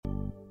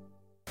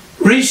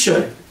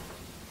Rishon.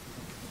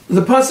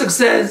 The pasuk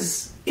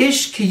says,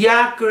 "Ish ki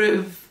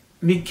yakriv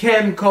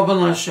mikem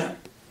korban Hashem."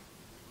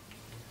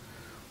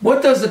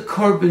 What does a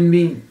korban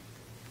mean?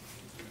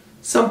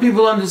 Some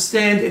people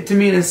understand it to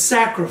mean a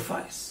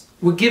sacrifice.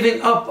 We're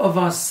giving up of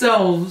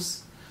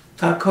ourselves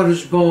to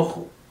HaKadosh Baruch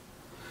Hu.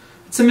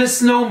 It's a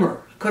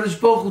misnomer. HaKadosh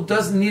Baruch Hu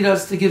doesn't need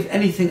us to give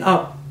anything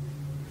up.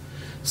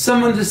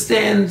 Some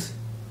understand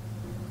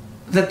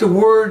that the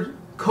word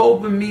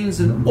korban means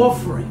an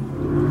offering.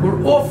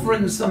 We're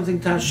offering something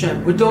to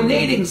Hashem. We're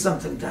donating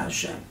something to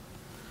Hashem.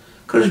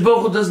 HaKadosh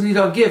Baruch Hu doesn't need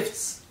our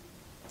gifts.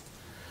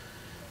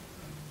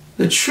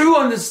 The true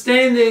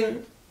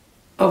understanding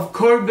of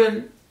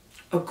korban,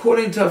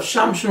 according to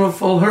Avsham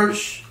Rafal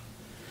Hirsch,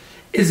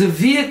 is a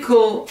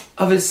vehicle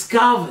of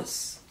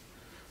iskalvus,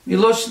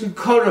 miloshin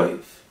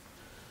korov.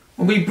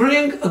 When we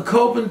bring a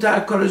korban to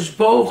HaKadosh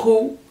Baruch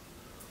Hu,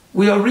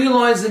 we are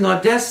realizing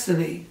our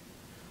destiny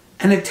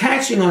and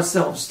attaching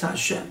ourselves to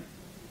Hashem,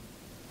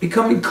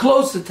 becoming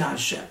closer to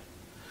Hashem.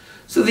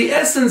 So the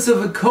essence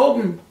of a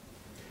korban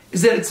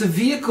is that it's a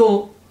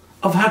vehicle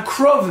of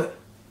hakrova.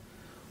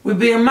 We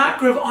be a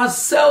makriv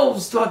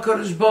ourselves to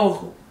HaKadosh Baruch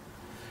Hu.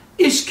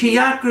 Ish ki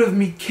yakriv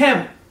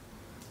mikem.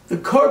 The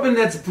korban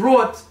that's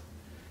brought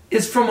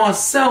is from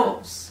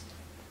ourselves.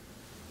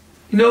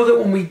 You know that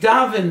when we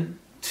daven,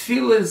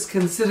 tefillah is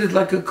considered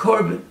like a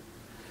korban.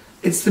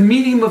 It's the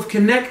medium of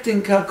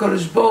connecting to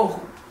HaKadosh Baruch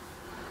Hu.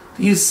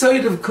 The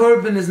yesod of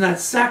korban is not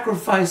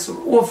sacrifice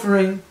or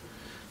offering,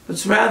 but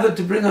it's rather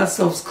to bring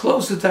ourselves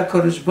closer to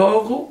HaKadosh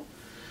Baruch Hu.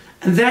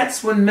 And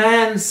that's when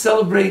man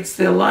celebrates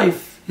their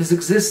life, his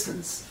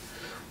existence.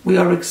 We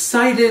are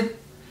excited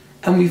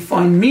and we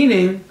find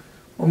meaning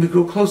when we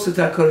grow closer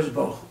to HaKadosh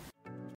Baruch Hu.